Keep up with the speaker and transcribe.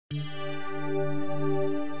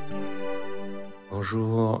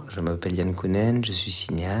Bonjour, je m'appelle Yann Kounen, je suis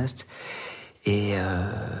cinéaste. Mais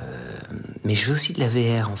je fais aussi de la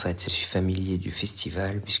VR en fait. Je suis familier du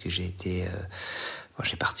festival puisque j'ai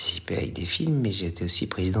participé avec des films, mais j'ai été aussi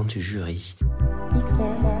président du jury. XR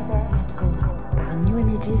par New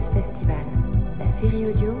Images Festival, la série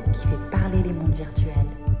audio qui fait parler les mondes virtuels.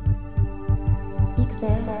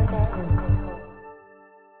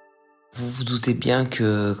 Vous vous doutez bien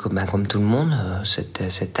que, comme tout le monde,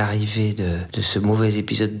 cette arrivée de ce mauvais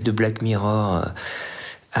épisode de Black Mirror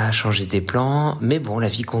a changé des plans. Mais bon, la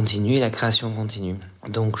vie continue et la création continue.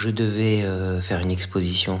 Donc je devais faire une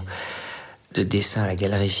exposition de dessin à la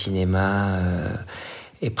Galerie Cinéma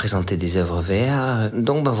et présenter des œuvres VR.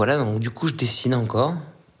 Donc du coup je dessine encore.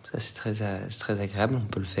 Ça c'est très agréable, on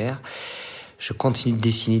peut le faire. Je continue de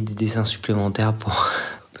dessiner des dessins supplémentaires pour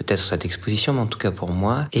peut-être cette exposition, mais en tout cas pour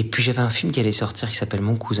moi. Et puis j'avais un film qui allait sortir qui s'appelle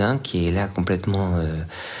Mon cousin, qui est là complètement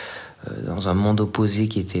dans un monde opposé,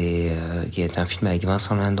 qui est un film avec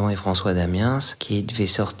Vincent Lindon et François Damiens, qui devait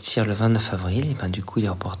sortir le 29 avril. Et du coup il est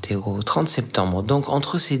reporté au 30 septembre. Donc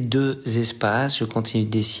entre ces deux espaces, je continue de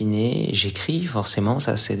dessiner, j'écris forcément,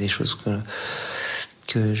 ça c'est des choses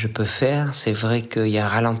que je peux faire. C'est vrai qu'il y a un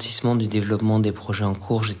ralentissement du développement des projets en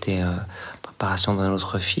cours. J'étais préparation d'un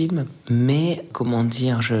autre film, mais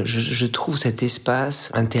je trouve cet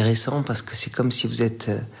espace intéressant parce que c'est comme si vous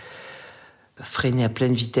êtes freiné à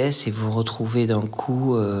pleine vitesse et vous retrouvez d'un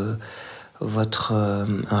coup un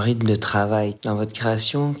rythme de travail dans votre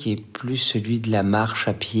création qui est plus celui de la marche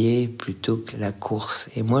à pied plutôt que la course.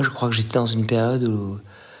 Et moi, je crois que j'étais dans une période où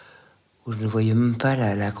je ne voyais même pas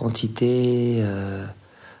la quantité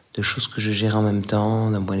de choses que je gérais en même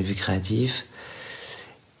temps d'un point de vue créatif.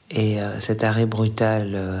 Et cet arrêt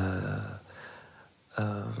brutal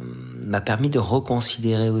m'a permis de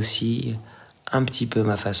reconsidérer aussi un petit peu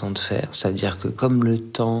ma façon de faire. C'est-à-dire que comme le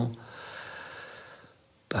temps,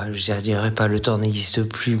 je dirais pas le temps n'existe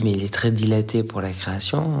plus, mais il est très dilaté pour la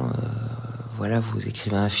création. Vous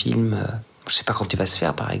écrivez un film, je sais pas quand il va se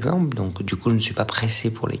faire par exemple, donc du coup je ne suis pas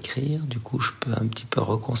pressé pour l'écrire. Du coup je peux un petit peu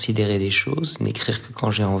reconsidérer les choses, n'écrire que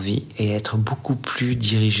quand j'ai envie et être beaucoup plus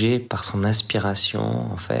dirigé par son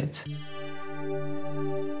inspiration en fait.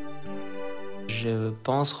 Je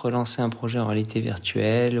pense relancer un projet en réalité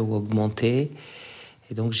virtuelle ou augmentée,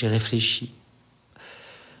 et donc j'ai réfléchi.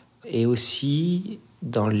 Et aussi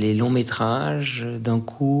dans les longs métrages, d'un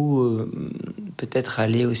coup peut-être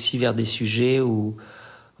aller aussi vers des sujets où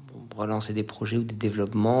relancer des projets ou des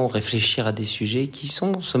développements, ou réfléchir à des sujets qui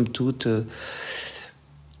sont, somme toute,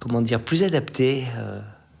 plus adaptés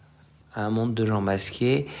à un monde de gens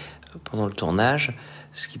masqués pendant le tournage,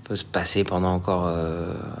 ce qui peut se passer pendant encore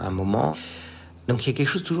un moment. Donc il y a quelque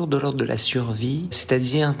chose toujours de l'ordre de la survie,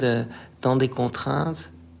 c'est-à-dire dans des contraintes,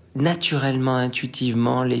 naturellement,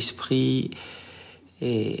 intuitivement, l'esprit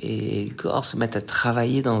et le corps se mettent à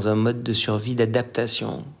travailler dans un mode de survie,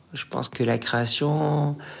 d'adaptation. Je pense que la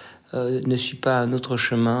création ne suit pas un autre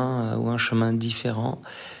chemin ou un chemin différent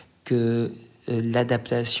que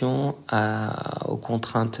l'adaptation aux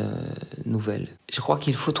contraintes nouvelles. Je crois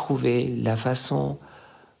qu'il faut trouver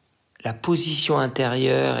la position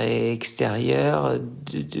intérieure et extérieure,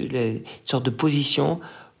 une sorte de position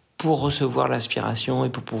pour recevoir l'inspiration et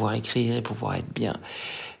pour pouvoir écrire et pour pouvoir être bien.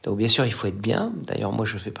 Donc bien sûr, il faut être bien. D'ailleurs, moi,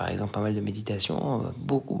 je fais par exemple pas mal de méditation,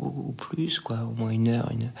 beaucoup plus, au moins une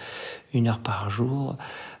heure par jour,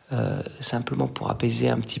 simplement pour apaiser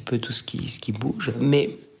un petit peu tout ce qui bouge.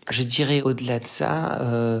 Mais je dirais au-delà de ça,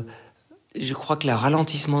 je crois que le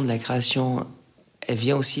ralentissement de la création, elle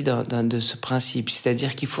vient aussi de ce principe,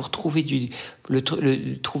 c'est-à-dire qu'il faut retrouver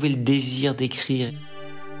trouver le désir d'écrire.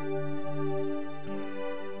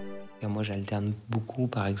 Moi, j'alterne beaucoup,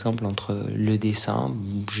 par exemple, entre le dessin,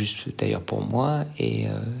 juste d'ailleurs pour moi, et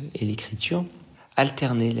l'écriture.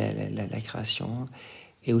 Alterner la création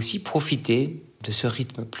et aussi profiter de ce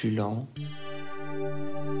rythme plus lent.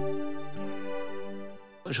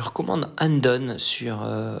 Je recommande Undone sur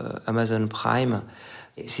Amazon Prime.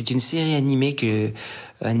 C'est une série animée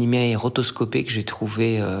et rotoscopée que j'ai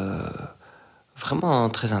trouvée vraiment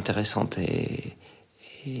très intéressante et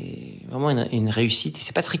vraiment une réussite. Et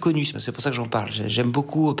c'est pas très connu, c'est pour ça que j'en parle. J'aime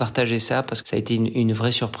beaucoup partager ça parce que ça a été une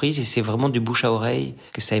vraie surprise et c'est vraiment du bouche à oreille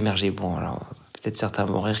que ça a émergé. Bon, alors peut-être certains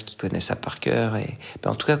vont rire qui connaissent ça par cœur.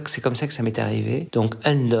 En tout cas, c'est comme ça que ça m'est arrivé. Donc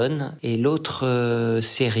Undone. Et l'autre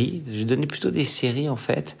série, je donnais plutôt des séries en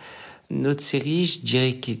fait. Une autre série, je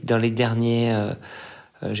dirais que dans les derniers...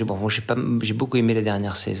 j'ai beaucoup aimé la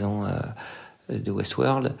dernière saison de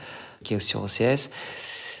Westworld, qui est sur OCS.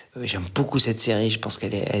 J'aime beaucoup cette série. Je pense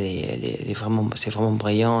qu'elle est vraiment, c'est vraiment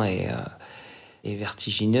brillant et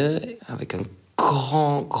vertigineux, avec un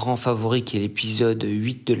grand favori qui est l'épisode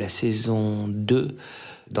 8 de la saison 2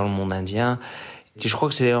 dans le monde indien. Et je crois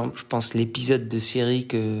que c'est d'ailleurs, je pense, l'épisode de série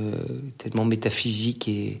tellement métaphysique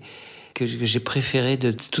et que j'ai préféré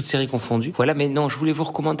de toutes séries confondues. Voilà, mais non, je voulais vous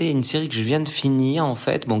recommander une série que je viens de finir en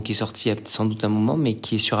fait, qui est sortie il y a sans doute un moment, mais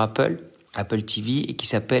qui est sur Apple TV et qui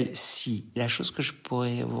s'appelle Si. La chose que je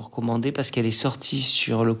pourrais vous recommander parce qu'elle est sortie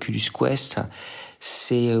sur l'Oculus Quest,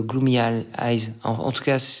 c'est Gloomy Eyes. En tout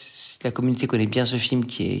cas, la communauté connaît bien ce film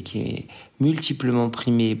qui est multiplement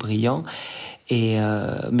primé et brillant.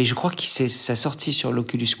 Mais je crois que sa sortie sur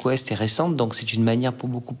l'Oculus Quest est récente, donc c'est une manière pour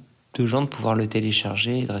beaucoup de gens de pouvoir le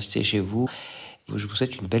télécharger et de rester chez vous. Je vous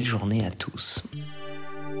souhaite une belle journée à tous.